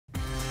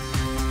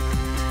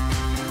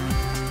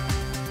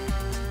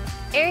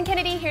Erin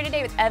Kennedy here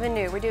today with Evan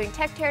Niu. We're doing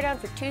Tech Teardown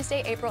for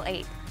Tuesday, April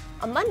 8th.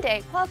 On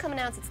Monday, Qualcomm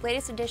announced its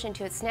latest addition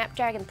to its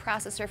Snapdragon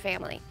processor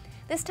family.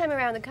 This time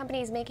around, the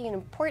company is making an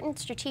important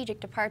strategic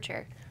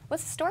departure.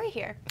 What's the story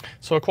here?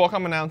 So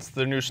Qualcomm announced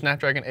their new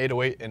Snapdragon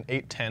 808 and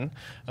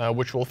 810,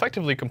 which will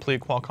effectively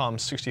complete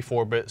Qualcomm's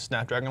 64-bit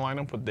Snapdragon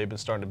lineup, what they've been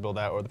starting to build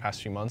out over the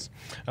past few months.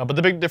 But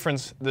the big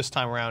difference this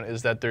time around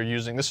is that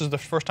this is the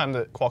first time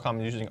that Qualcomm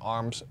is using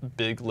ARM's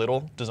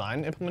big.LITTLE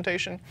design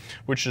implementation,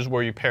 which is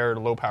where you pair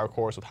low-power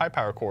cores with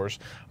high-power cores.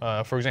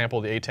 For example,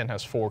 the 810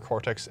 has 4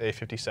 Cortex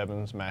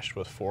A57s matched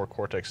with 4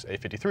 Cortex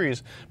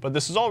A53s. But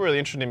this is all really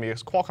interesting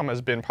because Qualcomm has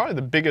been probably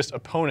the biggest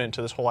opponent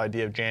to this whole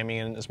idea of jamming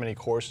in as many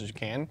cores as you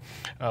can.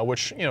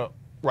 Which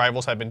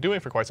rivals have been doing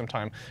for quite some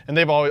time, and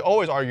they've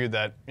always argued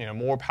that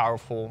more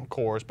powerful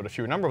cores but a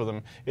fewer number of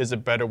them is a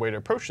better way to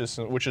approach this,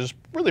 which has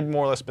really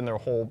more or less been their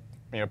whole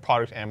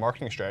product and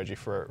marketing strategy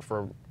for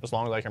as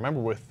long as I can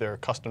remember with their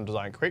custom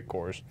designed crate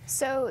cores.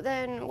 So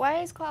then,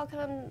 why is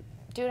Qualcomm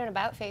doing an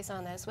about face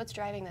on this? What's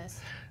driving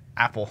this?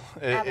 Apple.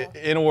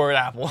 In a word,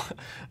 Apple.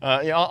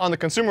 On the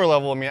consumer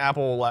level, I mean,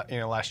 Apple,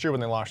 last year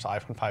when they launched the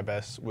iPhone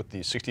 5S with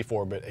the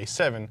 64-bit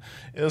A7,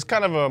 it was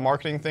kind of a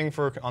marketing thing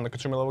on the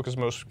consumer level because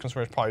most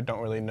consumers probably don't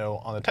really know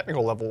on the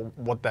technical level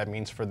what that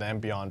means for them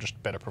beyond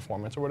just better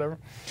performance or whatever.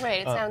 Right.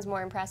 It sounds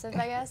more impressive,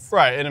 I guess.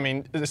 Right. And I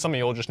mean, it's something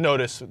you'll just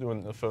notice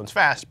when the phone's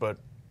fast, but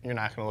you're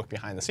not going to look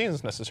behind the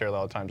scenes necessarily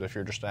all the times if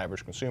you're just an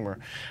average consumer.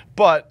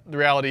 But the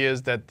reality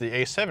is that the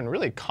A7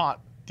 really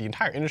caught the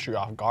entire industry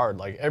off guard.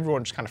 Like,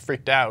 everyone just kind of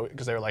freaked out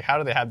because they were like, how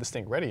do they have this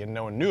thing ready and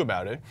no one knew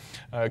about it?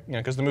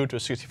 Because the move to a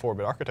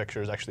 64-bit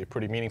architecture is actually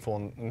pretty meaningful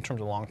in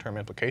terms of long-term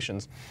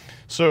implications.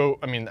 So,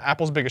 I mean,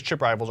 Apple's biggest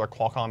chip rivals are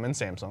Qualcomm and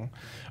Samsung,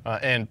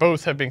 and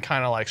both have been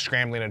kind of like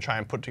scrambling to try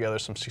and put together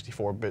some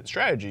 64-bit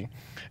strategy.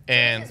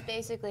 And this is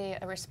basically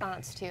a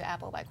response to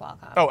Apple by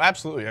Qualcomm. Oh,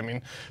 absolutely. I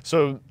mean,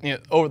 so the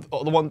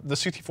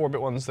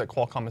 64-bit ones that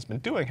Qualcomm has been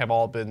doing have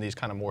all been these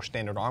kind of more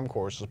standard ARM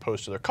cores as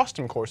opposed to their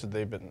custom cores that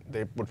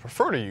they would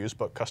prefer to use,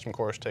 but custom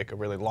cores take a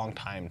really long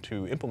time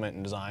to implement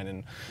and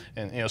design,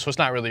 and so it's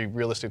not really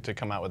realistic to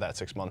come out with that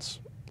 6 months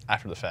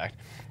after the fact.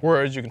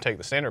 Whereas you can take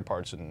the standard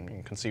parts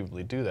and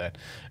conceivably do that.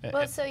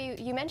 Well, so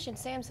you mentioned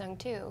Samsung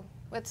too.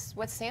 What's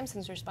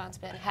Samsung's response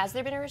been? Has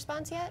there been a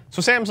response yet?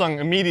 So Samsung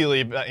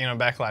immediately,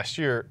 back last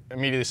year,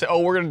 immediately said,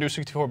 "Oh, we're going to do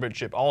 64-bit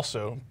chip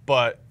also,"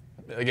 but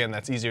again,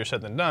 that's easier said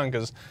than done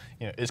because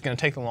it's going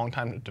to take a long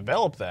time to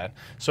develop that.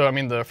 So I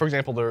mean, for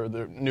example,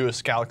 the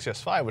newest Galaxy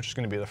S5, which is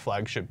going to be the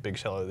flagship big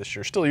seller this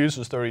year, still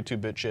uses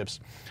 32-bit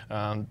chips,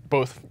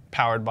 both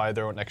powered by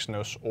their own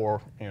Exynos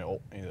or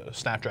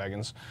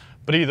Snapdragons.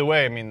 But either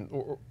way, I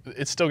mean,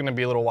 it's still going to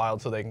be a little while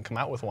until they can come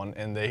out with one,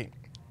 and they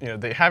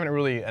haven't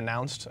really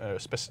announced a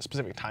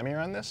specific timing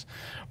around this,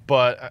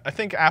 but I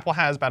think Apple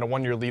has about a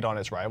 1-year lead on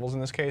its rivals in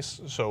this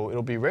case. So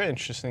it'll be very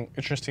interesting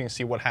to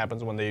see what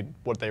happens when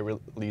what they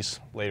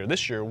release later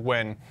this year.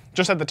 When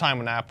just at the time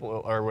when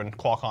when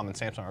Qualcomm and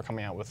Samsung are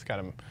coming out with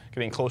kind of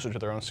getting closer to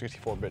their own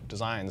 64-bit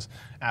designs,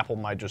 Apple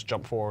might just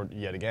jump forward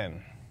yet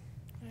again.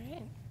 All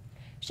right.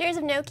 Shares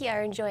of Nokia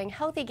are enjoying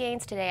healthy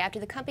gains today after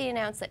the company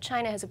announced that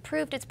China has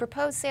approved its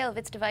proposed sale of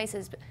its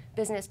devices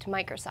business to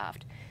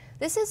Microsoft.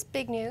 This is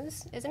big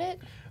news, isn't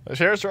it? The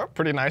shares are up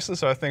pretty nicely,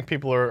 so I think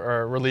people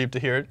are relieved to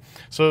hear it.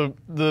 So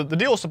the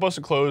deal is supposed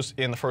to close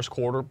in the first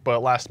quarter,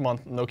 but last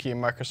month Nokia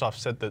and Microsoft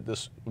said that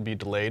this would be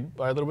delayed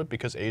by a little bit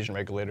because Asian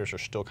regulators are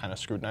still kind of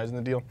scrutinizing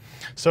the deal.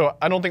 So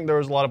I don't think there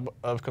was a lot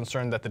of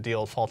concern that the deal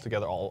will fall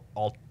together,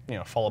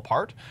 fall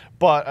apart,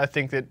 but I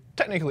think that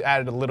technically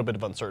added a little bit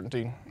of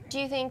uncertainty. Do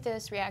you think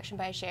this reaction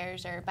by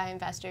shares or by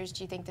investors,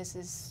 do you think this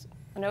is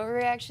an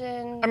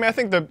overreaction? I mean, I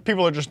think that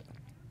people are just,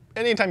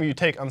 anytime you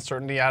take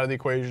uncertainty out of the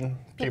equation,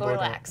 people are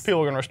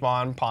going to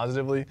respond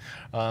positively.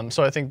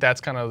 So I think that's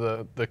kind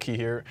of the key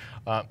here.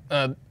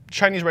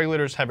 Chinese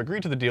regulators have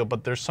agreed to the deal,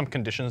 but there's some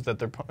conditions that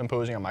they're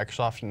imposing on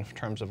Microsoft in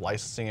terms of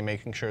licensing and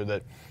making sure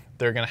that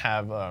they're going to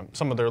have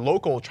some of their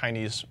local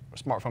Chinese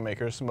smartphone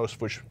makers, most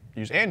of which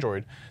use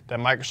Android, that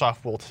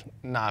Microsoft will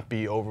not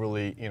be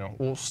overly,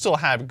 will still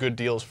have good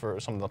deals for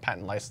some of the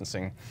patent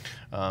licensing,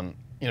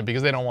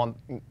 because they don't want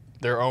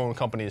their own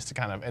companies to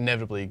kind of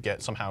inevitably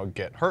somehow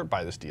get hurt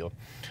by this deal.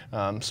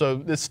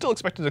 So it's still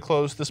expected to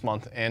close this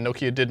month, and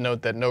Nokia did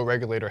note that no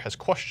regulator has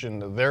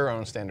questioned their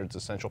own standards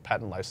essential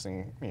patent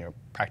licensing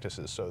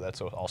practices. So that's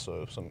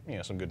also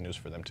some good news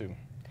for them too.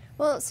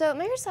 Well, so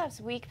Microsoft's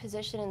weak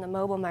position in the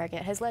mobile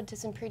market has led to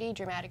some pretty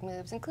dramatic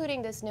moves,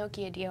 including this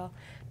Nokia deal.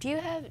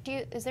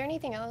 Is there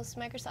anything else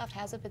Microsoft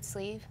has up its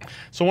sleeve?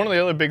 So one of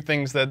the other big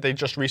things that they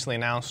just recently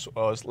announced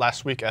was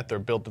last week at their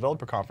Build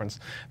Developer Conference.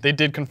 They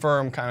did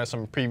confirm kind of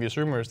some previous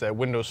rumors that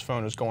Windows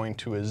Phone is going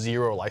to a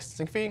 0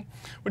 licensing fee,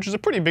 which is a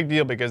pretty big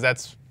deal because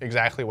that's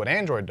exactly what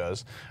Android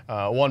does.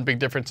 One big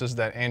difference is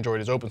that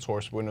Android is open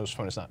source, Windows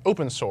Phone is not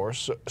open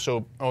source,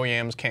 so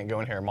OEMs can't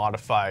go in here and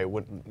modify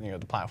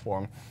the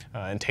platform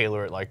and tailor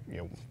it like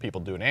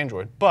people do in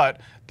Android, but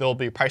there'll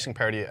be pricing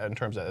parity in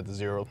terms of at the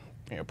 0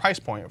 price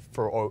point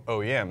for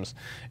OEMs,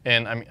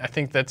 and I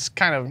think that's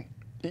kind of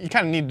you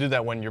kind of need to do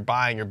that when you're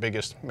buying your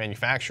biggest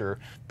manufacturer,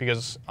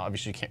 because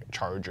obviously you can't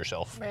charge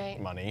yourself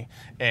money,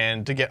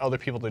 and to get other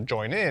people to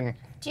join in.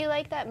 Do you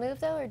like that move,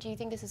 though, or do you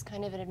think this is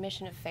kind of an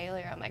admission of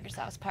failure on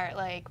Microsoft's part?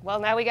 Like,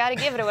 well, now we got to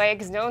give it away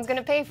because no one's going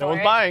to pay for it. No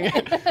one's buying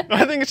it.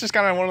 I think it's just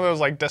kind of one of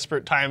those like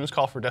desperate times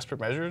call for desperate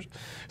measures.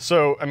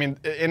 So, I mean,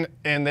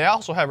 and they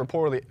also have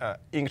reportedly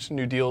inked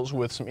new deals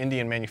with some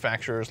Indian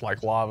manufacturers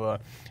like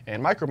Lava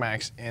and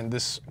Micromax, and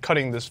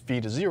cutting this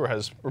fee to zero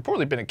has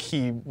reportedly been a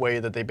key way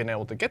that they've been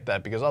able to get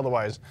that, because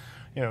otherwise,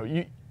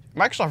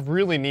 Microsoft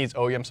really needs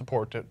OEM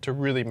support to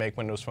really make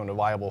Windows Phone a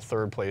viable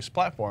third-place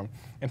platform.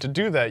 And to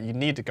do that, you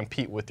need to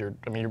compete with your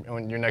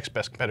next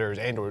best competitor is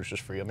Android, which is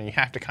free. I mean, you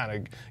have to kind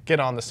of get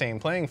on the same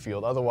playing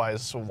field.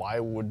 Otherwise, why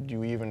would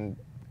you even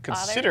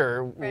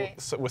consider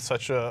with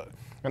such an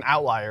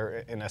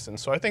outlier in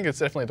essence? So I think it's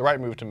definitely the right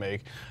move to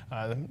make.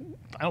 I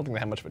don't think they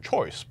have much of a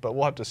choice, but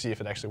we'll have to see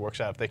if it actually works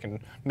out, if they can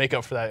make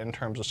up for that in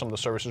terms of some of the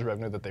services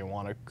revenue that they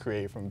want to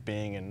create from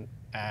Bing and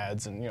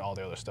ads and all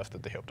the other stuff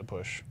that they hope to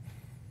push.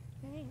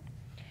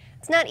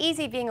 It's not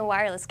easy being a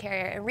wireless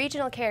carrier, and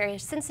regional carrier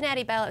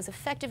Cincinnati Bell is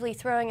effectively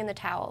throwing in the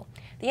towel.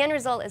 The end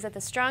result is that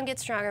the strong get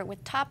stronger,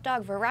 with top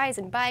dog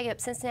Verizon buying up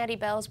Cincinnati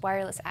Bell's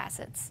wireless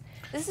assets.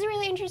 This is a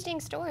really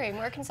interesting story.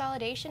 More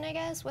consolidation, I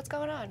guess? What's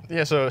going on?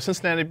 Yeah, so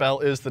Cincinnati Bell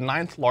is the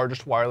 9th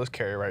largest wireless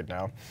carrier right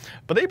now,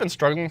 but they've been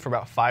struggling for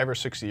about 5 or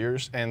 6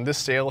 years, and this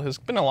sale has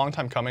been a long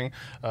time coming.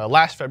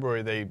 Last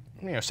February, they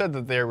said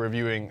that they're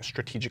reviewing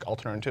strategic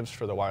alternatives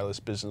for the wireless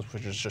business,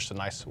 which is just a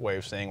nice way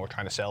of saying we're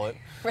trying to sell it.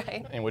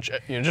 Right. In which,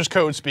 just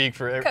code speak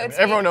for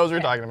everyone knows what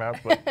you're talking about.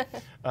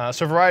 But,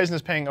 so Verizon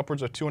is paying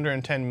upwards of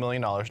 $210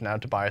 million now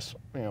to buy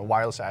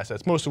wireless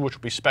assets, most of which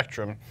will be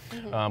spectrum,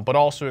 but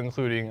also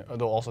including,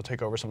 they'll also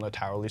take over some of the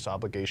tower lease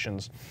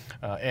obligations.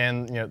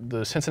 And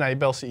the Cincinnati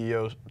Bell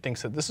CEO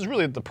thinks that this is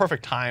really the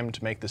perfect time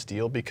to make this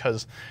deal,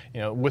 because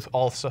with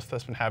all the stuff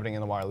that's been happening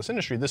in the wireless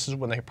industry, this is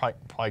when they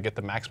probably get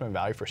the maximum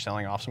value for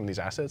selling off some of these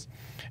assets.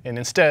 And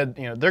instead,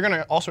 they're going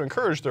to also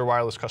encourage their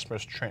wireless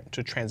customers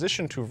to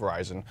transition to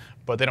Verizon,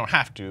 but they don't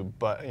have to.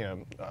 But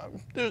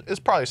it's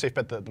probably a safe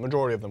bet that the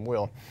majority of them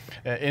will.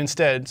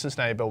 Instead,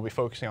 Cincinnati Bell will be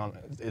focusing on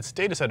its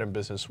data center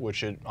business,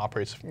 which it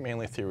operates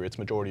mainly through its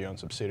majority-owned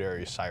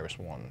subsidiary,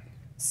 CyrusOne.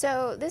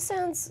 So this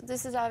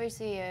is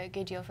obviously a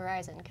good deal for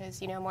Verizon,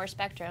 because more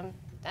spectrum,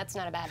 that's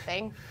not a bad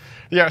thing.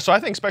 Yeah, so I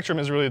think spectrum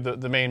is really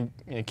the main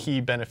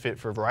key benefit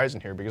for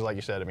Verizon here, because like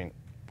you said, I mean,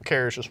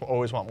 carriers just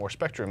always want more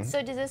spectrum.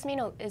 So does this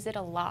mean, is it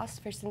a loss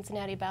for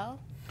Cincinnati Bell?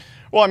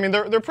 Well, I mean,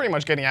 they're pretty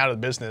much getting out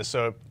of the business,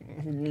 so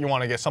you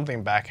want to get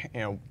something back,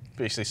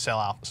 basically sell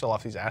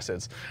off these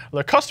assets.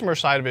 The customer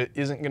side of it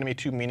isn't going to be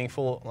too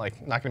meaningful, like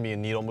not going to be a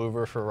needle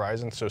mover for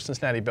Verizon. So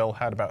Cincinnati Bell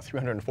had about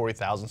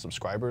 340,000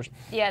 subscribers,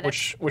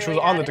 which was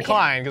on the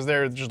decline, because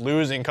they're just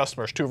losing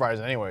customers to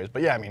Verizon anyways.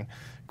 But yeah, I mean,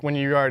 when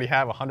you already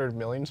have 100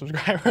 million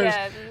subscribers,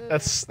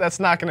 that's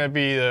not going to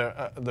be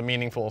the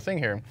meaningful thing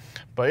here.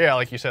 But yeah,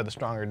 like you said, the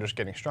stronger just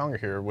getting stronger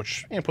here,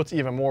 which puts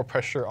even more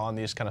pressure on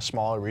these kind of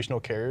smaller regional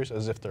carriers,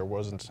 as if there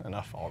wasn't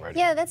enough already.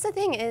 Yeah, that's the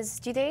thing, is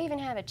do they even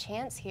have a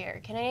chance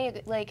here?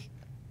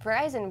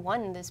 Verizon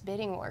won this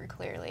bidding war,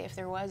 clearly. If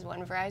there was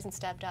one, Verizon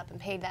stepped up and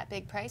paid that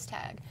big price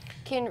tag.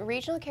 Can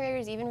regional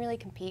carriers even really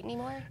compete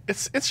anymore?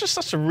 It's just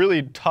such a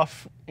really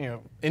tough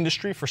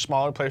industry for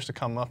smaller players to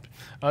come up,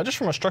 just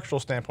from a structural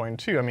standpoint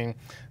too. I mean,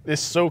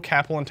 it's so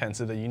capital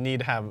intensive that you need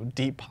to have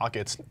deep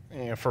pockets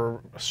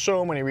for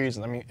so many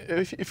reasons. I mean,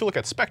 if you look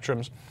at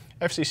spectrums,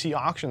 FCC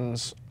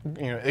auctions,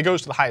 it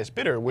goes to the highest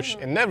bidder, which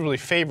inevitably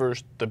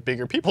favors the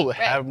bigger people that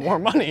have more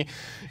money.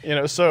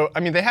 So I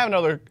mean, they have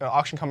another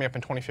auction coming up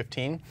in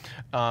 2015,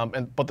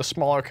 but the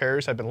smaller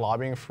carriers have been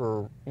lobbying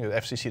for the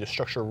FCC to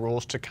structure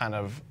rules to kind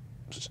of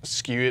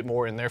skew it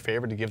more in their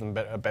favor, to give them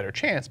a better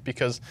chance,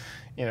 because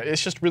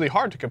it's just really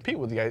hard to compete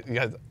with the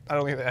guys. I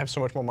don't think they have so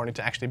much more money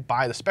to actually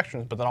buy the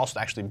spectrums, but then also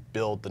to actually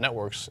build the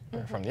networks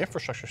from the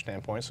infrastructure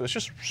standpoint. So it's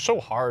just so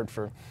hard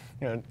for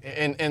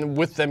and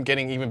with them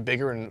getting even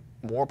bigger and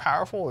more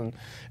powerful, and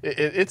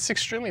it's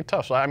extremely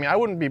tough. So I mean, I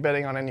wouldn't be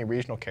betting on any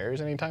regional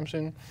carriers anytime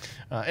soon.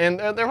 And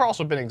there have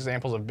also been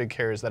examples of big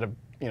carriers that have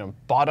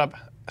bought up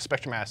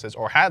spectrum assets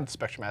or had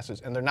spectrum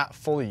assets, and they're not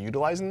fully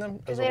utilizing them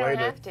as a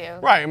way to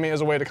right. I mean,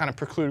 as a way to kind of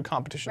preclude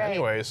competition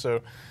anyway.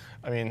 So,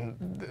 I mean,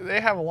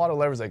 they have a lot of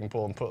levers they can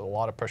pull and put a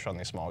lot of pressure on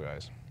these small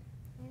guys.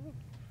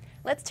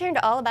 Let's turn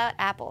to all about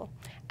Apple.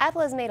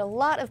 Apple has made a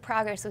lot of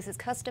progress with its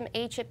custom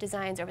A-chip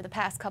designs over the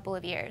past couple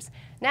of years.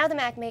 Now the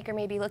Mac maker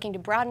may be looking to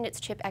broaden its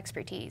chip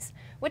expertise.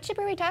 What chip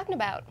are we talking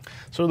about?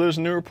 So there's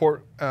a new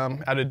report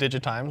out of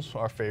DigiTimes,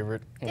 our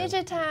favorite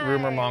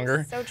rumor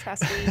monger, so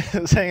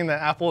trusty, saying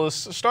that Apple is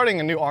starting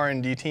a new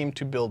R&D team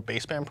to build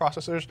baseband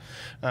processors,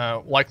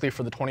 likely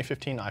for the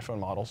 2015 iPhone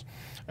models.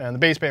 And the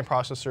baseband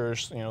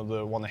processors,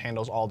 the one that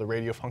handles all the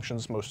radio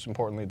functions, most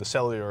importantly the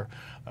cellular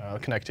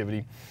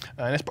connectivity,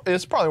 and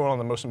it's probably one of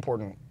the most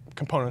important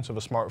components of a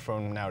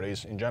smartphone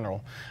nowadays in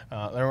general.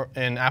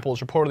 And Apple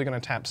is reportedly going to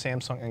tap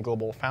Samsung and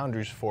global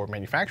foundries for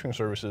manufacturing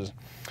services.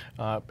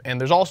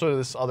 And there's also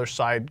this other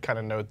side kind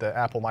of note that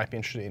Apple might be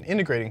interested in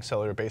integrating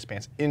cellular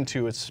basebands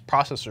into its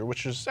processor,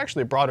 which is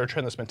actually a broader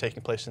trend that's been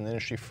taking place in the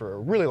industry for a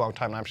really long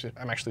time.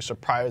 I'm actually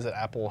surprised that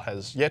Apple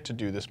has yet to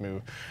do this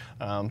move.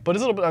 But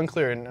it's a little bit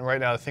unclear, and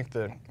right now I think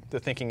the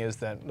thinking is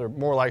that they're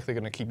more likely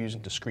going to keep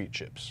using discrete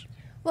chips.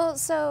 Well,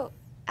 so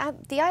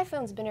the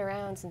iPhone's been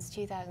around since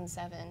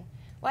 2007.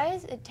 Why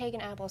has it taken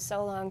Apple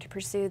so long to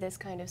pursue this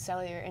kind of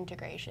cellular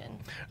integration?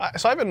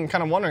 So I've been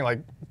kind of wondering, like,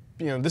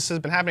 this has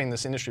been happening in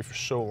this industry for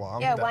so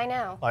long. Yeah, why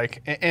now?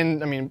 Like,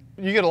 and I mean,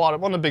 you get one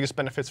of the biggest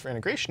benefits for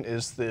integration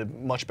is the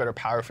much better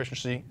power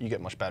efficiency. You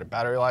get much better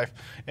battery life,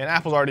 and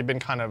Apple's already been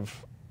kind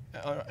of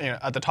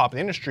at the top of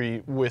the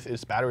industry with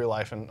its battery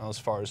life and as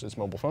far as its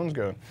mobile phones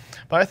go.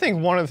 But I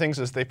think one of the things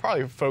is they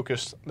probably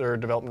focused their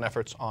development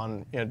efforts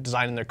on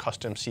designing their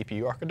custom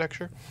CPU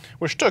architecture,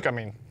 which took, I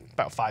mean,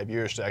 about 5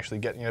 years to actually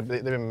get.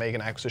 They've been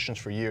making acquisitions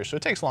for years, so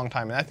it takes a long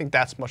time, and I think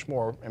that's much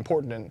more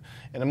important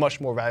and a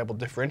much more valuable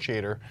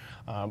differentiator,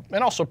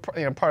 and also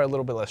probably a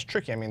little bit less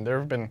tricky. I mean, there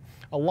have been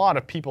a lot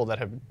of people that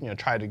have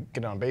tried to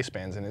get on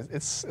basebands, and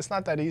it's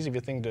not that easy of a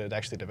thing to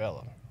actually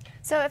develop.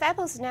 So if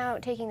Apple's now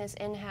taking this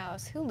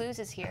in-house, who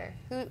loses here?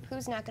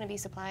 Who's not going to be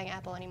supplying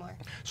Apple anymore?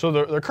 So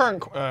their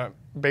current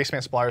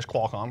baseband supplier is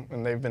Qualcomm,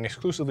 and they've been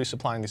exclusively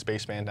supplying these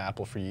baseband to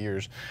Apple for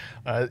years.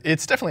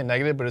 It's definitely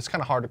negative, but it's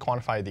kind of hard to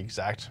quantify the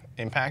exact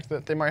impact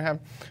that they might have.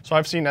 So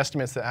I've seen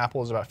estimates that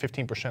Apple is about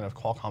 15% of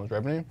Qualcomm's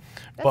revenue.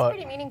 That's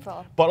pretty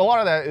meaningful. But a lot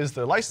of that is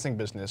the licensing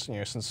business.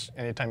 Since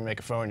anytime you make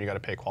a phone, you got to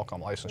pay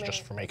Qualcomm license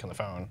just for making the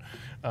phone.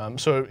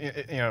 So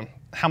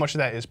how much of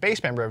that is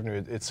baseband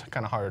revenue? It's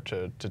kind of hard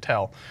to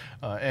tell.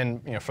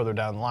 And further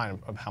down the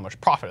line of how much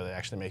profit are they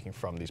actually making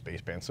from these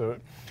basebands. So,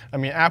 I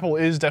mean, Apple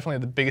is definitely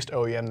the biggest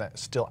OEM that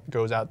still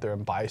goes out there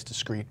and buys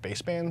discrete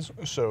basebands.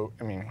 So,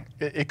 I mean,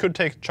 it could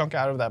take a chunk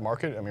out of that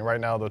market. I mean, right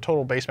now the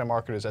total baseband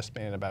market is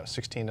estimated at about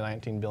 $16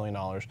 to $19 billion,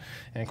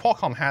 and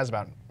Qualcomm has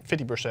about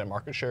 50%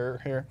 market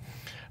share here.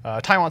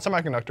 Taiwan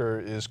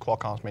Semiconductor is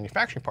Qualcomm's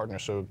manufacturing partner,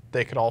 so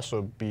they could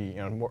also be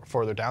more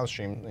further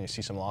downstream, and you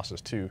see some losses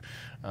too.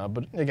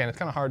 But again, it's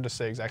kind of hard to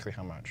say exactly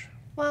how much.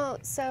 Well,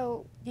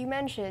 so you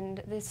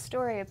mentioned this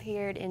story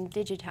appeared in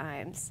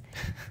Digitimes.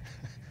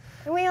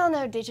 And we all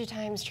know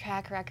Digitimes'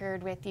 track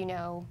record with,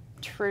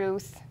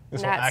 truth,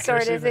 and that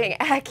sort of thing.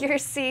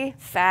 Accuracy,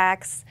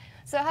 facts.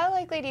 So how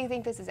likely do you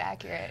think this is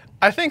accurate?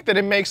 I think that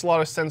it makes a lot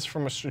of sense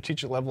from a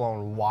strategic level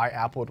on why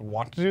Apple would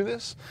want to do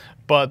this.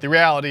 But the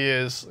reality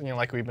is,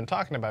 like we've been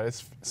talking about,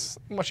 it's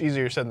much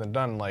easier said than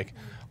done. Like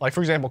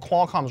for example,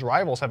 Qualcomm's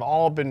rivals have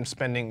all been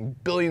spending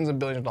billions and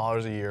billions of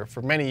dollars a year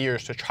for many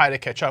years to try to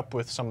catch up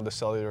with some of the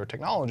cellular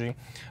technology,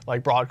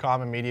 like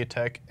Broadcom and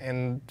MediaTek,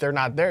 and they're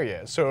not there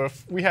yet. So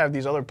if we have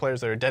these other players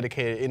that are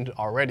dedicated into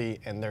already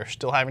and they're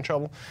still having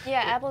trouble.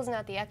 Yeah, Apple's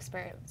not the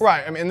expert. So.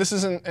 Right. I mean, this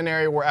isn't an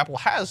area where Apple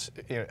has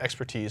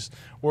expertise,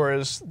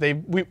 whereas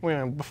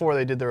before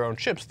they did their own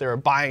chips, they were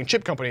buying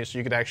chip companies so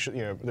you could actually,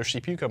 their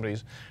CPU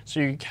companies, so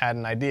you had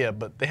an idea.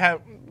 But they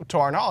have, to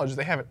our knowledge,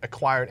 they haven't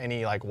acquired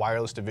any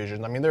wireless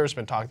divisions. I mean, there's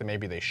been talk that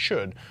maybe they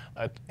should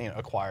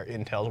acquire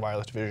Intel's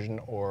wireless division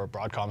or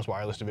Broadcom's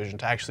wireless division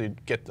to actually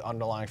get the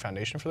underlying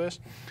foundation for this.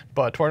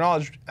 But to our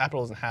knowledge,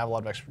 Apple doesn't have a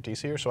lot of expertise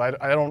here, so I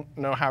don't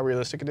know how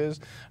realistic it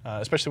is,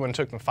 especially when it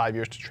took them 5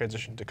 years to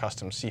transition to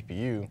custom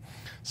CPU.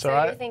 So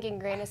you're thinking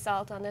grain of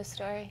salt on this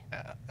story?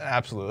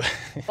 Absolutely.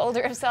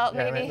 Boulder of salt,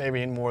 maybe? Yeah,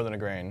 maybe more than a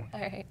grain. All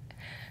right.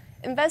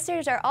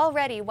 Investors are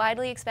already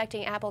widely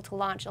expecting Apple to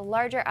launch a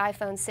larger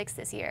iPhone 6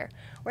 this year.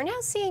 We're now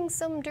seeing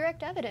some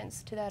direct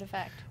evidence to that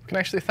effect. We can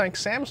actually thank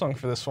Samsung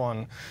for this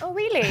one. Oh,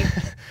 really?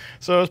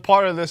 So as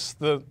part of this,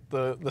 the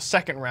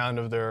second round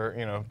of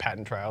their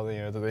patent trial,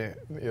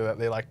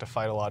 they like to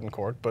fight a lot in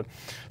court. But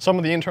some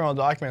of the internal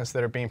documents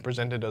that are being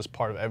presented as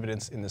part of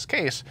evidence in this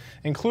case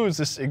includes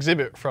this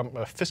exhibit from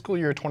a fiscal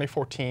year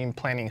 2014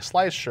 planning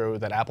slideshow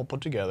that Apple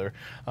put together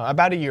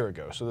about a year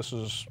ago. So this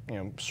was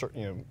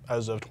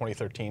as of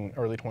 2013.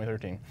 Early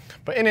 2013.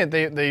 But in it,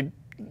 they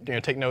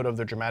take note of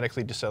the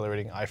dramatically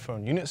decelerating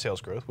iPhone unit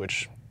sales growth,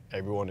 which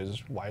everyone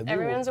is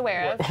Everyone's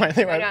aware of.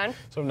 Right.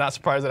 So I'm not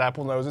surprised that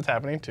Apple knows it's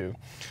happening too.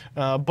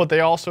 But they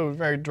also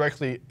very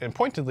directly and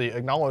pointedly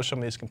acknowledge some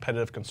of these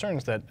competitive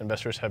concerns that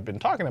investors have been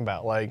talking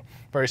about, like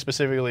very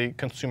specifically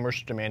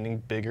consumers demanding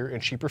bigger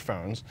and cheaper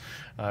phones.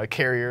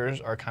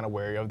 Carriers are kind of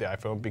wary of the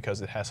iPhone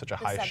because it has such a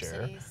high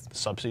share. The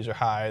subsidies are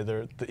high,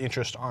 the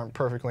interests aren't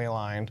perfectly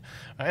aligned,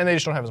 and they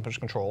just don't have as much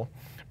control.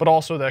 But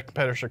also that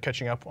competitors are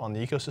catching up on the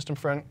ecosystem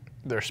front.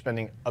 They're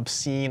spending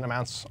obscene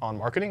amounts on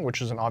marketing,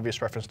 which is an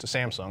obvious reference to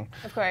Samsung.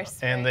 Of course.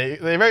 And they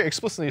very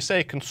explicitly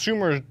say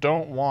consumers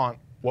don't want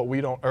what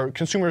we don't, or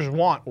consumers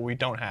want what we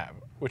don't have,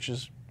 which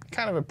is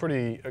kind of a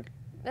pretty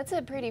That's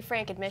a pretty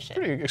frank admission.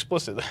 Pretty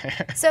explicit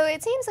there. So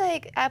it seems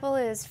like Apple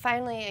is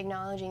finally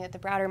acknowledging that the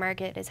broader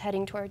market is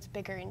heading towards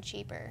bigger and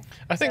cheaper.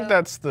 I think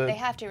that's the... They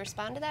have to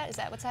respond to that? Is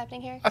that what's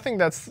happening here? I think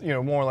that's,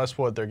 more or less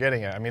what they're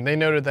getting at. I mean, they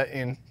noted that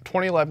in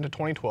 2011 to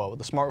 2012,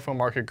 the smartphone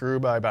market grew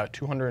by about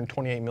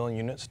 228 million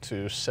units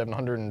to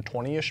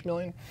 720-ish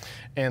million.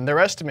 And their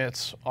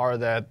estimates are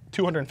that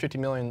 250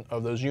 million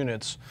of those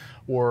units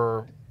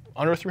were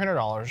under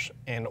 $300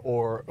 and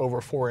or over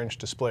 4-inch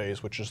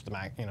displays, which is the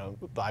Mac, the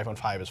iPhone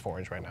 5 is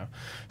 4-inch right now.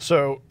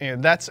 So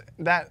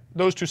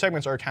those two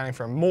segments are accounting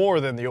for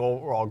more than the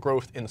overall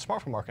growth in the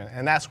smartphone market,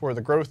 and that's where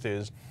the growth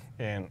is.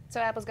 And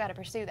so Apple's got to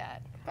pursue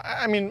that.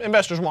 I mean,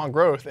 investors want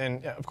growth,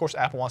 and of course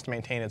Apple wants to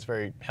maintain its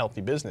very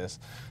healthy business.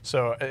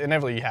 So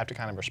inevitably you have to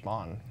kind of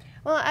respond.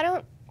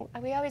 Well,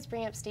 we always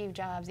bring up Steve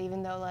Jobs,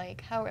 even though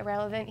how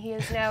irrelevant he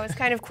is now is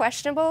kind of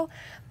questionable.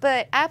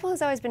 But Apple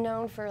has always been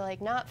known for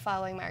not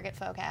following market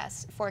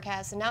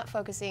forecasts and not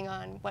focusing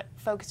on what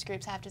focus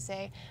groups have to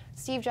say.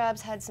 Steve Jobs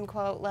had some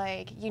quote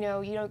you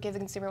don't give the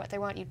consumer what they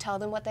want, you tell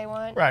them what they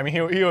want. Right. I mean,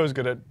 he was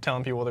good at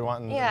telling people what they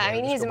want. And yeah. I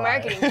mean, he's a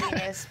marketing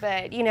genius.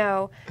 But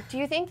do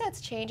you think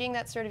that's changing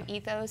that sort of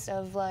ethos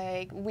of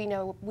we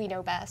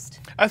know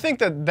best? I think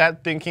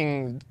that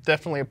thinking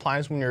definitely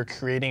applies when you're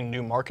creating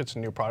new markets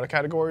and new product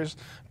categories,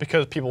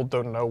 because people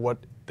don't know what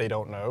they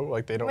don't know.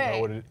 They don't know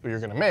what you're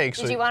going to make.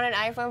 Did you want an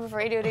iPhone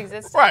before you knew it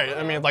existed? Right.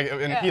 I mean,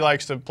 and he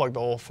likes to plug the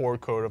whole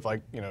Ford code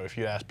of if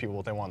you ask people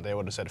what they want, they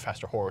would have said a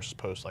faster horse as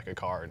opposed to a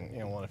car,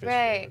 and one of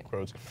his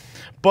quotes.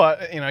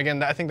 But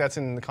again, I think that's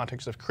in the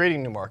context of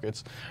creating new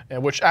markets,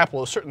 which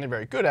Apple is certainly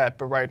very good at.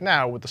 But right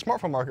now, with the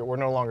smartphone market, we're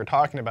no longer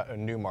talking about a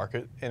new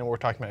market, and we're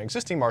talking about an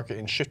existing market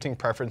and shifting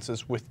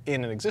preferences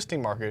within an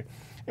existing market.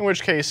 In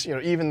which case,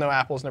 even though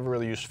Apple's never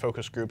really used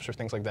focus groups or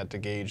things like that to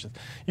gauge,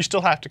 you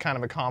still have to kind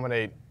of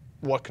accommodate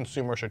what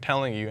consumers are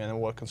telling you and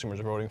what consumers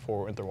are voting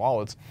for with their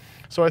wallets.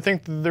 So I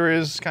think there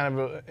is kind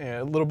of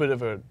a little bit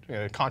of a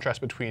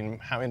contrast between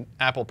how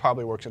Apple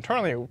probably works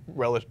internally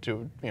relative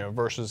to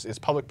versus its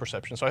public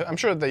perception. So I'm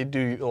sure they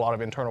do a lot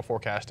of internal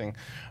forecasting.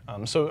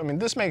 So I mean,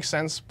 this makes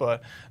sense,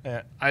 but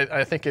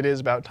I think it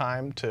is about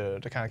time to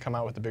kind of come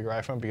out with the bigger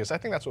iPhone, because I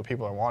think that's what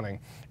people are wanting.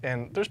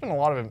 And there's been a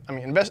lot of,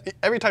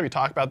 every time you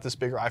talk about this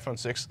bigger iPhone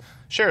 6,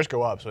 shares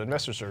go up. So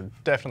investors are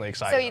definitely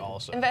excited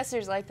also.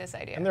 Investors like this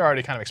idea. And they're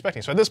already kind of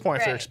expecting. So at this point,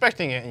 if they're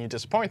expecting it and you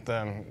disappoint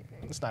them,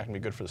 it's not going to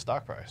be good for the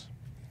stock price.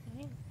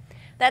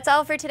 That's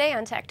all for today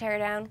on Tech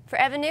Teardown. For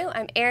Evan Niu,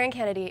 I'm Erin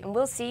Kennedy, and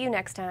we'll see you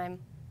next time.